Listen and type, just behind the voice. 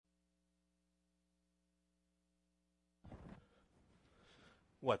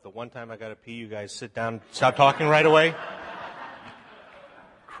What, the one time I got to pee, you guys sit down, stop talking right away?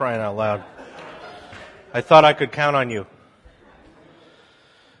 Crying out loud. I thought I could count on you.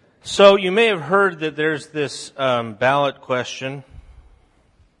 So you may have heard that there's this ballot question.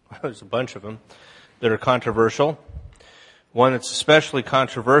 There's a bunch of them that are controversial. One that's especially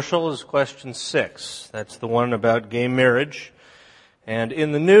controversial is question 6. That's the one about gay marriage. And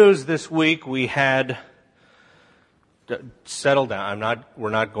in the news this week we had... Settle down. We're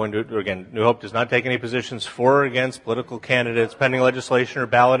not going to, again, New Hope does not take any positions for or against political candidates, pending legislation, or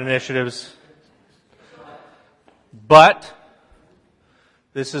ballot initiatives. But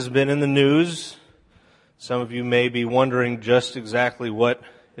this has been in the news. Some of you may be wondering just exactly what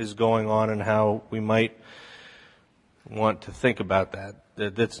is going on and how we might want to think about that.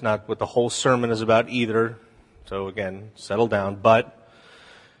 That's not what the whole sermon is about either. So again, settle down. But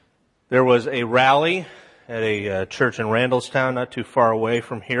there was a rally at a church in Randallstown, not too far away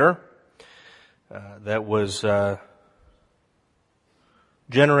from here, that was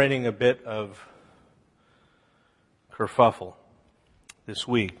generating a bit of kerfuffle this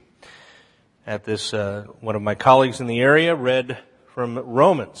week. At this, one of my colleagues in the area read from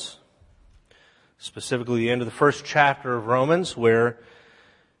Romans, specifically the end of the first chapter of Romans, where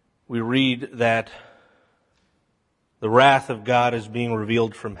we read that the wrath of God is being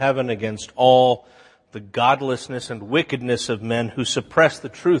revealed from heaven against all the godlessness and wickedness of men who suppress the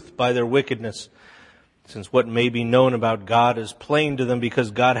truth by their wickedness, since what may be known about God is plain to them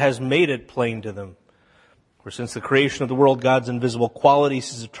because God has made it plain to them. For since the creation of the world, God's invisible qualities,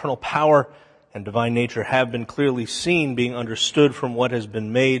 His eternal power and divine nature have been clearly seen, being understood from what has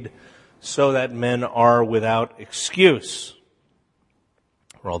been made, so that men are without excuse.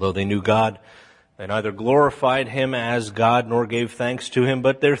 For although they knew God, they neither glorified Him as God nor gave thanks to Him,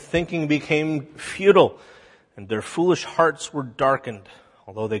 but their thinking became futile, and their foolish hearts were darkened.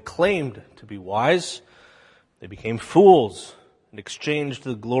 Although they claimed to be wise, they became fools and exchanged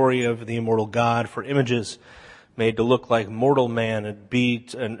the glory of the immortal God for images made to look like mortal man and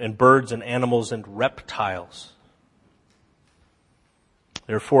beasts and birds and animals and reptiles.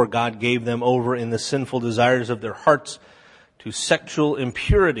 Therefore God gave them over in the sinful desires of their hearts to sexual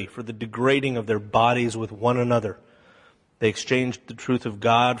impurity for the degrading of their bodies with one another. They exchanged the truth of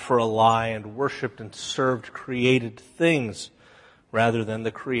God for a lie and worshipped and served created things rather than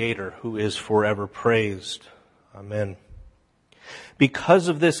the Creator, who is forever praised. Amen. Because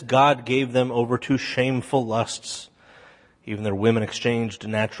of this, God gave them over to shameful lusts. Even their women exchanged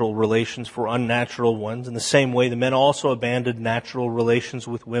natural relations for unnatural ones. In the same way, the men also abandoned natural relations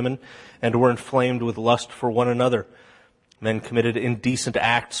with women and were inflamed with lust for one another. Men committed indecent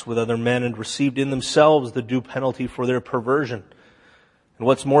acts with other men and received in themselves the due penalty for their perversion. And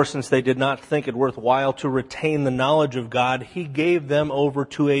what's more, since they did not think it worthwhile to retain the knowledge of God, He gave them over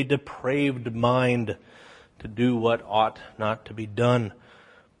to a depraved mind to do what ought not to be done.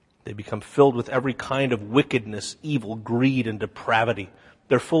 They become filled with every kind of wickedness, evil, greed, and depravity.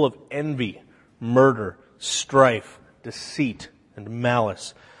 They're full of envy, murder, strife, deceit, and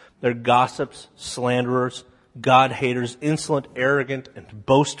malice. They're gossips, slanderers, God-haters, insolent, arrogant, and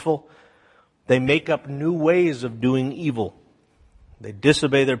boastful. They make up new ways of doing evil. They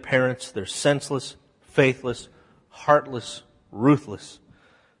disobey their parents. They're senseless, faithless, heartless, ruthless.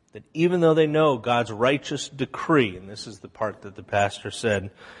 That even though they know God's righteous decree, and this is the part that the pastor said,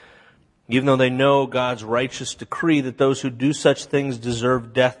 even though they know God's righteous decree that those who do such things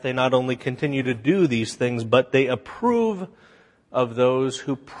deserve death, they not only continue to do these things, but they approve of those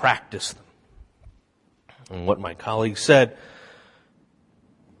who practice them. And what my colleague said,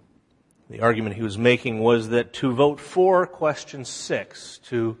 the argument he was making was that to vote for question 6,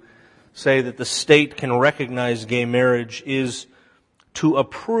 to say that the state can recognize gay marriage, is to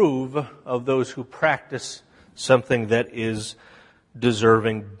approve of those who practice something that is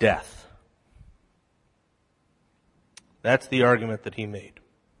deserving death. That's the argument that he made.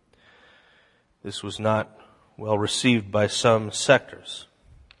 This was not well received by some sectors.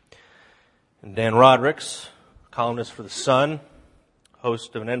 And Dan Rodericks, columnist for The Sun,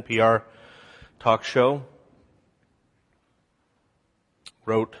 host of an NPR talk show,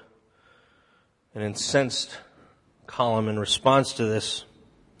 wrote an incensed column in response to this.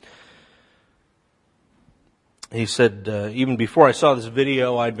 He said, even before I saw this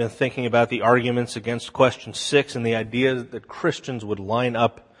video, I'd been thinking about the arguments against question 6 and the idea that Christians would line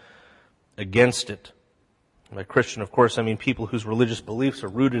up against it. By Christian, of course, I mean people whose religious beliefs are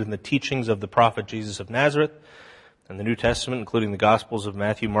rooted in the teachings of the prophet Jesus of Nazareth and the New Testament, including the Gospels of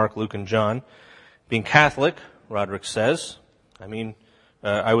Matthew, Mark, Luke, and John. Being Catholic, Roderick says,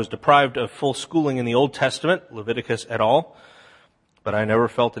 I was deprived of full schooling in the Old Testament, Leviticus et al., But I never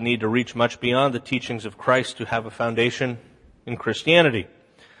felt the need to reach much beyond the teachings of Christ to have a foundation in Christianity.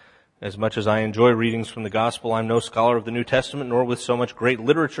 As much as I enjoy readings from the Gospel, I'm no scholar of the New Testament, nor with so much great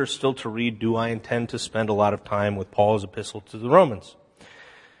literature still to read do I intend to spend a lot of time with Paul's epistle to the Romans.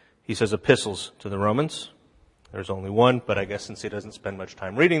 He says epistles to the Romans. There's only one, but I guess since he doesn't spend much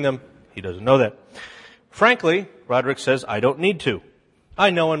time reading them, he doesn't know that. Frankly, Roderick says, I don't need to. I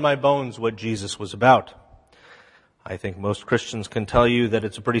know in my bones what Jesus was about. I think most Christians can tell you that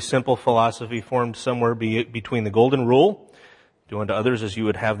it's a pretty simple philosophy formed somewhere between the Golden Rule, do unto others as you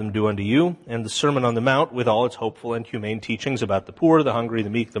would have them do unto you, and the Sermon on the Mount with all its hopeful and humane teachings about the poor, the hungry, the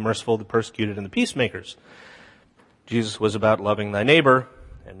meek, the merciful, the persecuted, and the peacemakers. Jesus was about loving thy neighbor,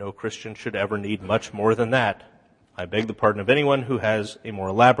 and no Christian should ever need much more than that. I beg the pardon of anyone who has a more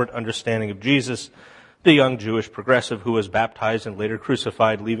elaborate understanding of Jesus, the young Jewish progressive who was baptized and later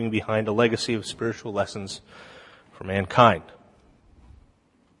crucified, leaving behind a legacy of spiritual lessons for mankind.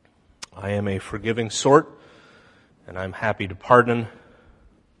 I am a forgiving sort, and I'm happy to pardon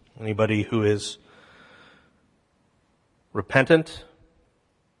anybody who is repentant.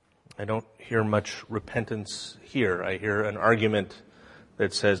 I don't hear much repentance here. I hear an argument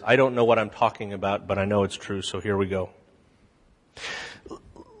that says, I don't know what I'm talking about, but I know it's true, so here we go.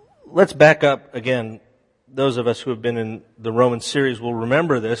 Let's back up again. Those of us who have been in the Roman series will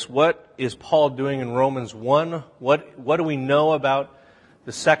remember this. What is Paul doing in Romans 1? What do we know about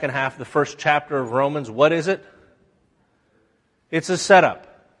the second half, the first chapter of Romans? What is it? It's a setup.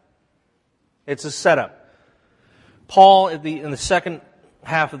 It's a setup. Paul, in the second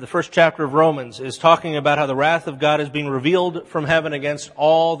half of the first chapter of Romans, is talking about how the wrath of God is being revealed from heaven against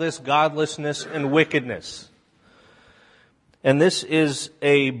all this godlessness and wickedness. And this is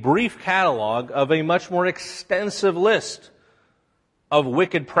a brief catalog of a much more extensive list of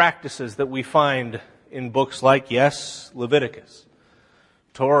wicked practices that we find in books like, yes, Leviticus.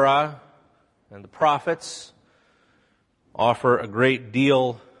 Torah and the prophets offer a great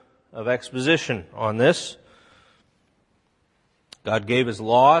deal of exposition on this. God gave His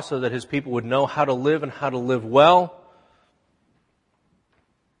law so that His people would know how to live and how to live well.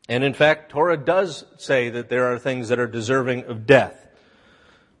 And in fact, Torah does say that there are things that are deserving of death.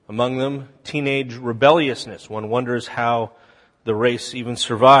 Among them, teenage rebelliousness. One wonders how the race even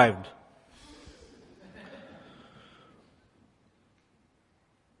survived.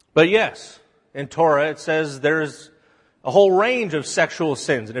 But yes, in Torah it says there's a whole range of sexual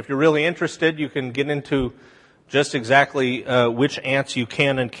sins. And if you're really interested, you can get into just exactly which ants you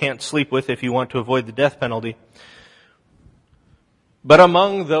can and can't sleep with if you want to avoid the death penalty. But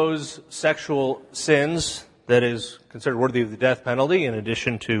among those sexual sins that is considered worthy of the death penalty, in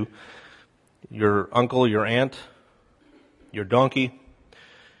addition to your uncle, your aunt, your donkey,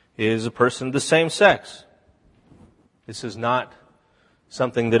 is a person of the same sex. This is not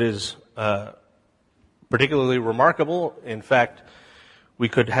something that is particularly remarkable. In fact, we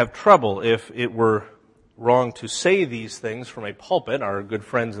could have trouble if it were wrong to say these things from a pulpit. Our good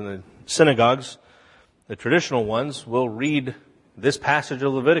friends in the synagogues, the traditional ones, will read this passage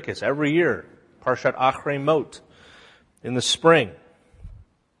of Leviticus every year, Parshat Achrei Mot, in the spring.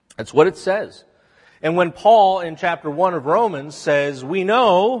 That's what it says. And when Paul in chapter 1 of Romans says, we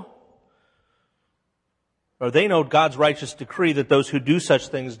know, or they know God's righteous decree that those who do such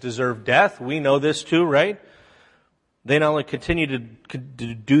things deserve death, we know this too, right? They not only continue to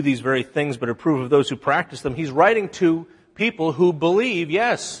do these very things, but approve of those who practice them. He's writing to people who believe,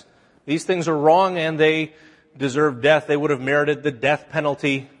 yes, these things are wrong and they deserve death. They would have merited the death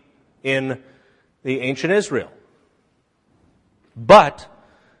penalty in the ancient Israel. But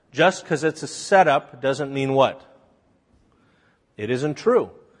just because it's a setup doesn't mean what? It isn't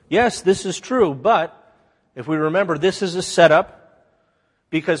true. Yes, this is true, but if we remember, this is a setup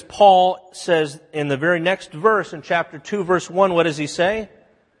because Paul says in the very next verse, in chapter 2, verse 1, what does he say?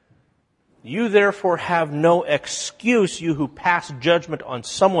 You therefore have no excuse, you who pass judgment on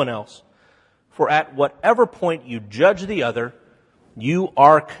someone else. For at whatever point you judge the other, you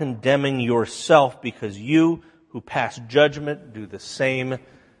are condemning yourself because you who pass judgment do the same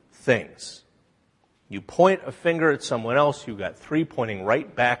things. You point a finger at someone else, you've got three pointing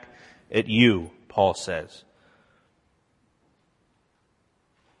right back at you, Paul says.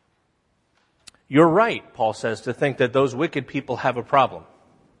 You're right, Paul says, to think that those wicked people have a problem.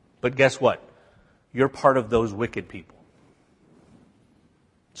 But guess what? You're part of those wicked people.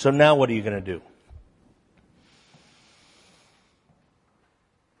 So now what are you going to do?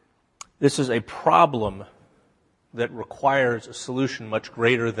 This is a problem that requires a solution much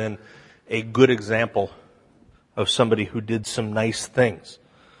greater than a good example of somebody who did some nice things.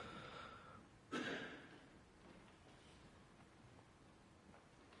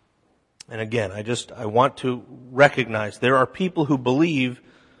 And again, I want to recognize there are people who believe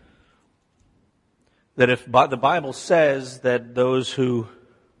that if the Bible says that those who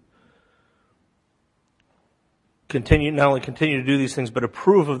not only continue to do these things, but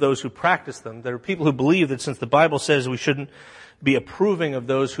approve of those who practice them, there are people who believe that since the Bible says we shouldn't be approving of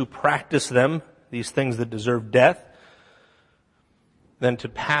those who practice them, these things that deserve death, then to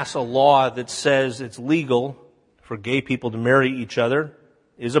pass a law that says it's legal for gay people to marry each other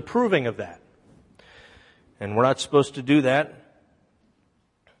is approving of that. And we're not supposed to do that.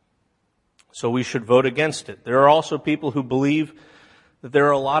 So we should vote against it. There are also people who believe that there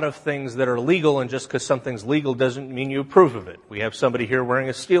are a lot of things that are legal, and just because something's legal doesn't mean you approve of it. We have somebody here wearing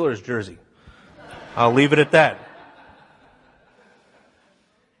a Steelers jersey. I'll leave it at that.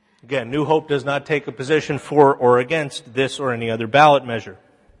 Again, New Hope does not take a position for or against this or any other ballot measure.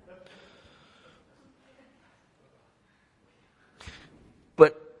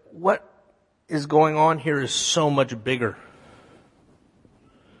 But what is going on here is so much bigger.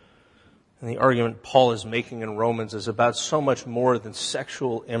 And the argument Paul is making in Romans is about so much more than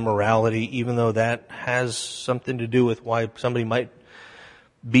sexual immorality, even though that has something to do with why somebody might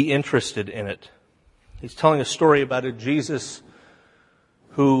be interested in it. He's telling a story about a Jesus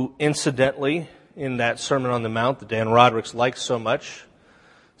who, incidentally, in that Sermon on the Mount that Dan Rodricks likes so much,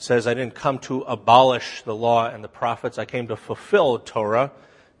 says, I didn't come to abolish the law and the prophets, I came to fulfill Torah.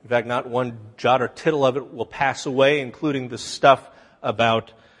 In fact, not one jot or tittle of it will pass away, including the stuff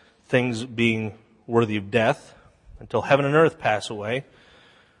about things being worthy of death, until heaven and earth pass away.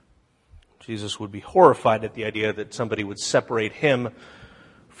 Jesus would be horrified at the idea that somebody would separate him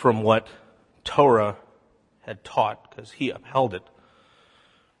from what Torah had taught, because he upheld it.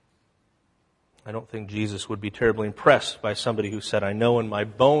 I don't think Jesus would be terribly impressed by somebody who said, I know in my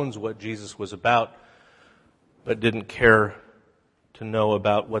bones what Jesus was about, but didn't care to know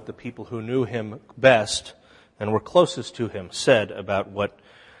about what the people who knew him best and were closest to him said about what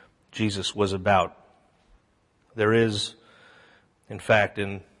Jesus was about. There is, in fact,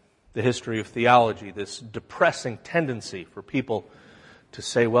 in the history of theology, this depressing tendency for people to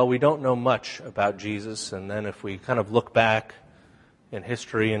say, well, we don't know much about Jesus, and then if we kind of look back in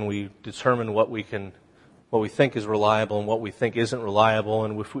history and we determine what we think is reliable and what we think isn't reliable,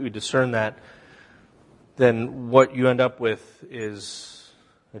 and if we discern that, then what you end up with is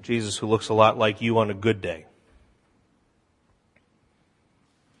a Jesus who looks a lot like you on a good day.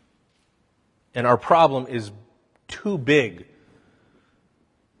 And our problem is too big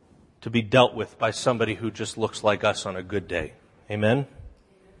to be dealt with by somebody who just looks like us on a good day. Amen?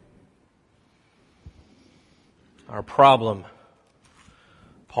 Our problem,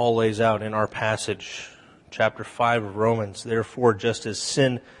 Paul lays out in our passage, chapter 5 of Romans. Therefore, just as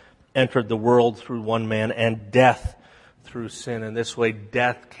sin entered the world through one man, and death through sin, in this way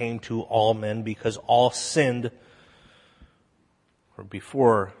death came to all men because all sinned. For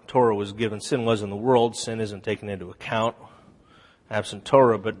before Torah was given, sin was in the world. Sin isn't taken into account, absent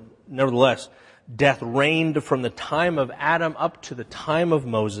Torah, but nevertheless, death reigned from the time of Adam up to the time of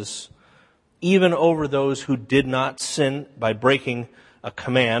Moses, even over those who did not sin by breaking a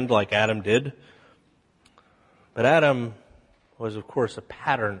command like Adam did. But Adam was, of course, a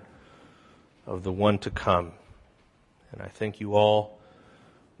pattern of the one to come. And I think you all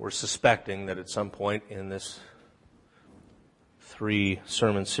were suspecting that at some point in this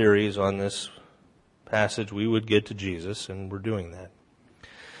 3-sermon series on this passage we would get to Jesus, and we're doing that.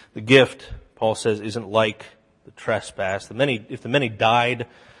 The gift, Paul says, isn't like the trespass. If the many died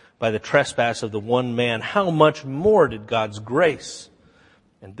by the trespass of the one man, how much more did God's grace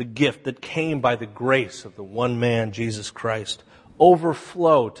and the gift that came by the grace of the one man, Jesus Christ,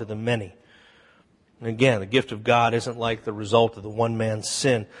 overflow to the many? And again, the gift of God isn't like the result of the one man's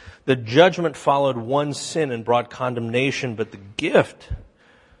sin. The judgment followed one sin and brought condemnation, but the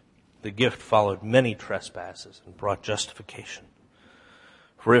gift followed many trespasses and brought justification.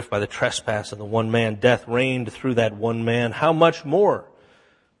 For if by the trespass of the one man death reigned through that one man, how much more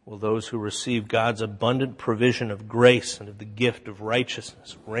will those who receive God's abundant provision of grace and of the gift of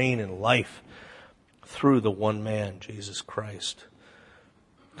righteousness reign in life through the one man, Jesus Christ?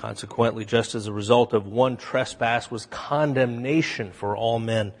 Consequently, just as a result of one trespass was condemnation for all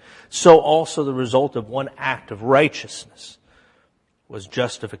men, so also the result of one act of righteousness was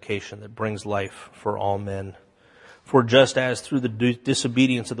justification that brings life for all men. For just as through the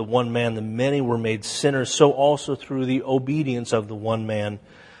disobedience of the one man the many were made sinners, so also through the obedience of the one man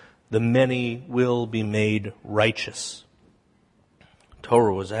the many will be made righteous.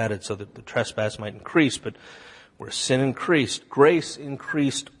 Torah was added so that the trespass might increase, but where sin increased, grace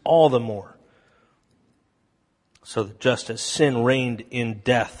increased all the more. So that just as sin reigned in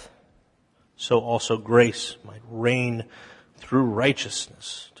death so also grace might reign through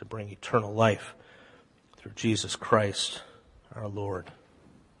righteousness to bring eternal life through Jesus Christ our Lord.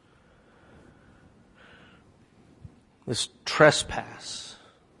 This trespass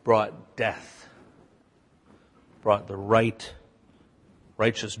brought death, brought the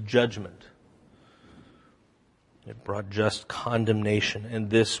righteous judgment. It brought just condemnation. And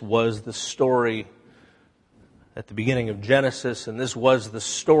this was the story at the beginning of Genesis, and this was the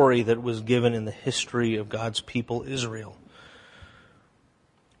story that was given in the history of God's people, Israel.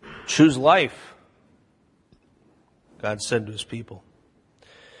 Choose life, God said to his people.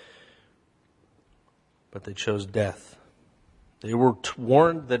 But they chose death. They were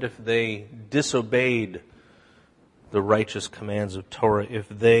warned that if they disobeyed the righteous commands of Torah, if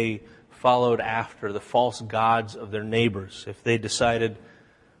they followed after the false gods of their neighbors, if they decided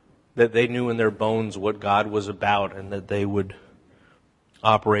that they knew in their bones what God was about and that they would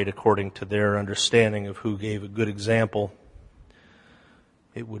operate according to their understanding of who gave a good example,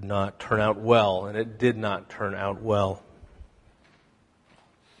 it would not turn out well, and it did not turn out well.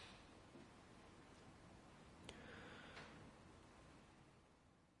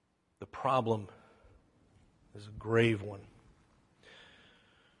 The problem is a grave one.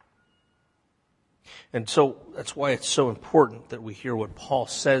 And so that's why it's so important that we hear what Paul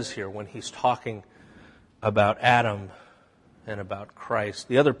says here when he's talking about Adam and about Christ.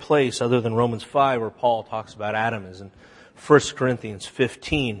 The other place other than Romans 5 where Paul talks about Adam is in 1 Corinthians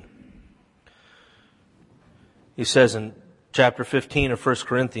 15. He says in chapter 15 of 1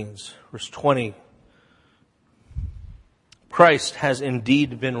 Corinthians, verse 20, Christ has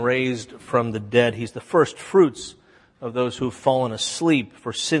indeed been raised from the dead. He's the first fruits of those who have fallen asleep.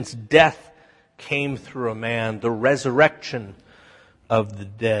 For since death came through a man, the resurrection of the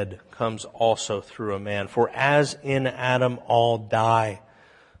dead comes also through a man. For as in Adam all die,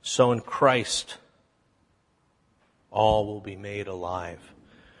 so in Christ all will be made alive.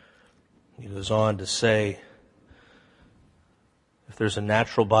 He goes on to say, if there's a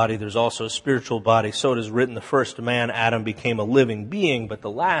natural body, there's also a spiritual body. So it is written, the first man, Adam, became a living being, but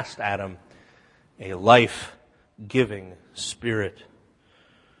the last Adam, a life-giving spirit.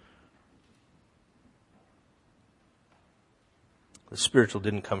 The spiritual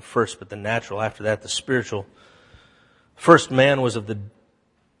didn't come first, but the natural. After that, the spiritual. First man was of the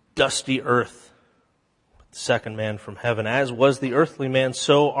dusty earth. The second man from heaven. As was the earthly man,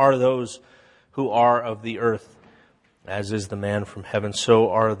 so are those who are of the earth. As is the man from heaven, so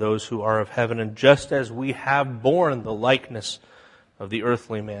are those who are of heaven. And just as we have borne the likeness of the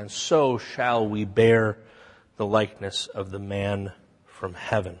earthly man, so shall we bear the likeness of the man from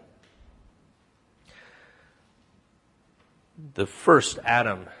heaven. The first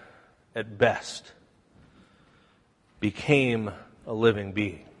Adam, at best, became a living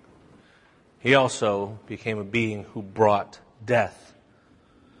being. He also became a being who brought death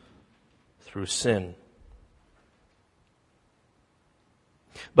through sin.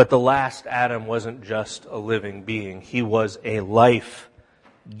 But the last Adam wasn't just a living being. He was a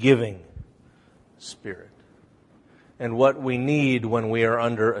life-giving spirit. And what we need when we are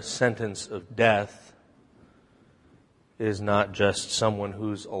under a sentence of death is not just someone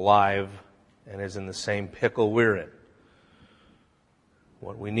who's alive and is in the same pickle we're in.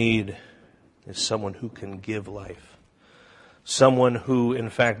 What we need is someone who can give life. Someone who, in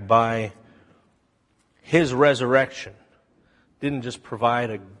fact, by his resurrection, didn't just provide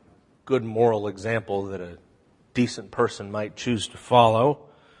a good moral example that a decent person might choose to follow,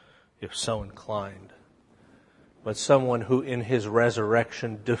 if so inclined, but someone who in his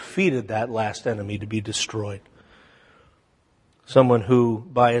resurrection defeated that last enemy to be destroyed. Someone who,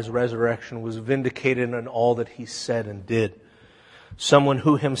 by his resurrection, was vindicated in all that he said and did. Someone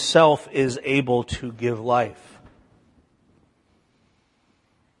who himself is able to give life.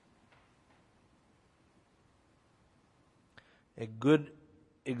 A good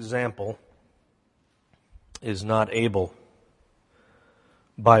example is not able,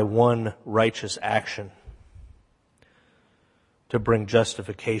 by one righteous action, to bring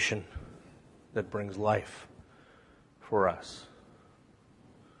justification that brings life for us.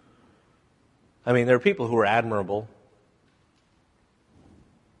 I mean, there are people who are admirable,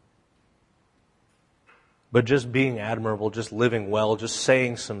 but just being admirable, just living well, just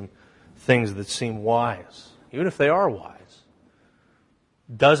saying some things that seem wise, even if they are wise,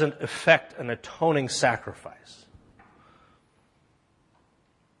 doesn't affect an atoning sacrifice.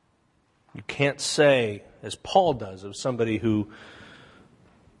 You can't say, as Paul does, of somebody who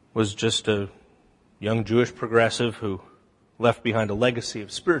was just a young Jewish progressive who left behind a legacy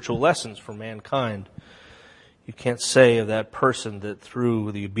of spiritual lessons for mankind. You can't say of that person that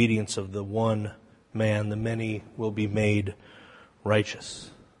through the obedience of the one man, the many will be made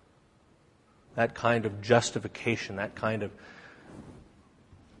righteous. That kind of justification, that kind of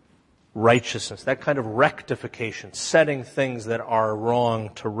righteousness, that kind of rectification, setting things that are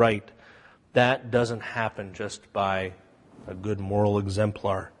wrong to right, that doesn't happen just by a good moral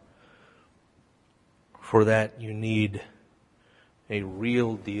exemplar. For that you need a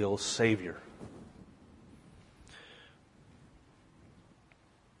real deal Savior.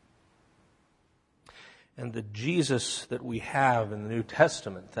 And the Jesus that we have in the New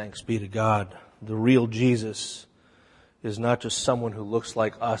Testament, thanks be to God, the real Jesus, is not just someone who looks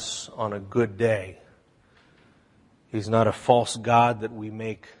like us on a good day. He's not a false God that we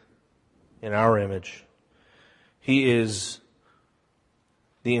make in our image. He is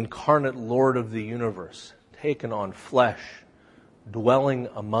the incarnate Lord of the universe, taken on flesh, dwelling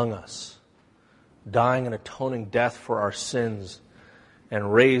among us, dying an atoning death for our sins,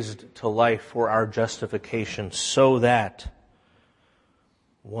 and raised to life for our justification, so that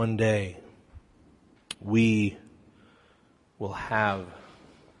one day we will have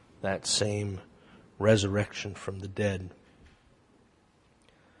that same resurrection from the dead.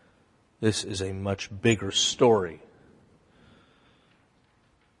 This is a much bigger story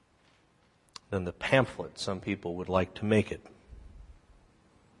than the pamphlet some people would like to make it.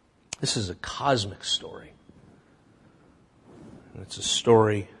 This is a cosmic story. And it's a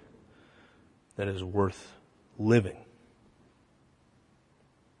story that is worth living.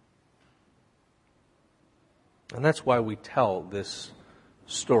 And that's why we tell this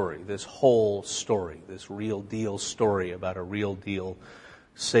story, this whole story, this real deal story about a real deal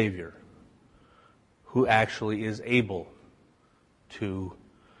Savior who actually is able to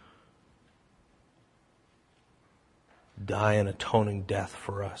die an atoning death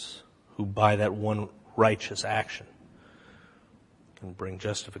for us, who by that one righteous action can bring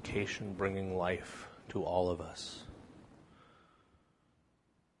justification, bringing life to all of us.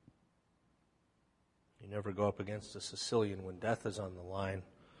 You never go up against a Sicilian when death is on the line.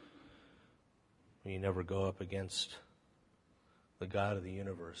 You never go up against the God of the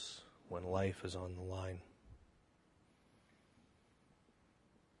universe when life is on the line.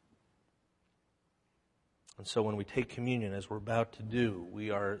 And so when we take communion, as we're about to do,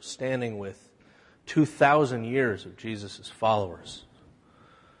 we are standing with 2,000 years of Jesus' followers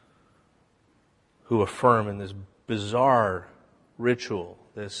who affirm in this bizarre ritual,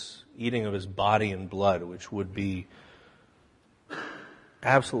 this eating of his body and blood, which would be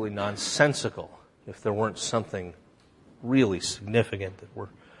absolutely nonsensical if there weren't something really significant that we're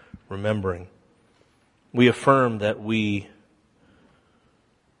remembering. We affirm that we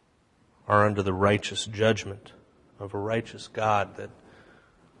are under the righteous judgment of a righteous God, that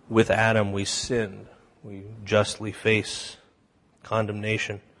with Adam we sinned, we justly face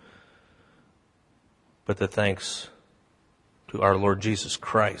condemnation, but that thanks to our Lord Jesus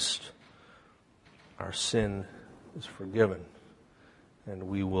Christ, our sin is forgiven, and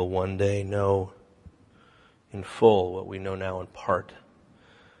we will one day know in full what we know now in part,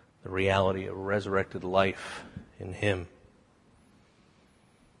 the reality of resurrected life in Him.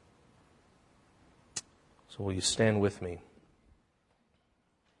 So will you stand with me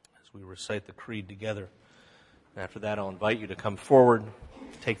as we recite the creed together? And after that, I'll invite you to come forward,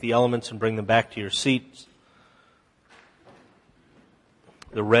 take the elements and bring them back to your seats.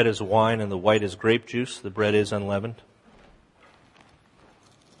 The red is wine and the white is grape juice. The bread is unleavened.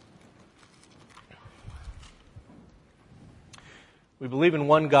 We believe in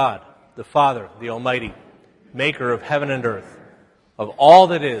one God, the Father, the Almighty, maker of heaven and earth, of all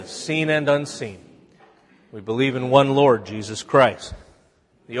that is, seen and unseen. We believe in one Lord, Jesus Christ,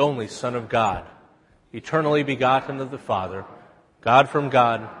 the only Son of God, eternally begotten of the Father, God from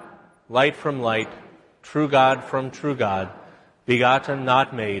God, light from light, true God from true God, begotten,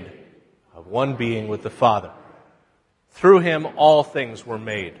 not made, of one being with the Father. Through Him all things were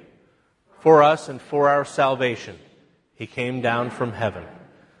made. For us and for our salvation, He came down from heaven.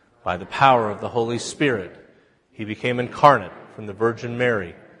 By the power of the Holy Spirit, He became incarnate from the Virgin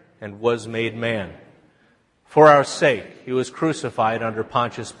Mary and was made man. For our sake, He was crucified under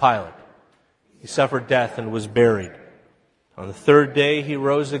Pontius Pilate. He suffered death and was buried. On the third day, He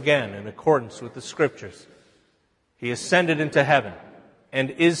rose again in accordance with the Scriptures. He ascended into heaven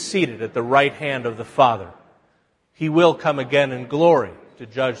and is seated at the right hand of the Father. He will come again in glory to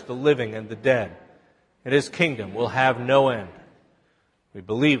judge the living and the dead, and His kingdom will have no end. We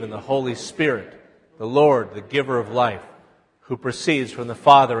believe in the Holy Spirit, the Lord, the giver of life, who proceeds from the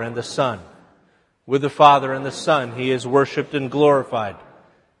Father and the Son. With the Father and the Son, He is worshipped and glorified.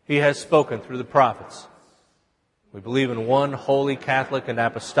 He has spoken through the prophets. We believe in one holy Catholic and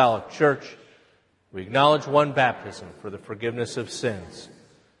Apostolic Church. We acknowledge one baptism for the forgiveness of sins.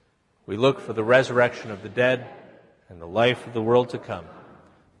 We look for the resurrection of the dead and the life of the world to come.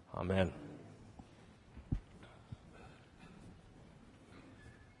 Amen.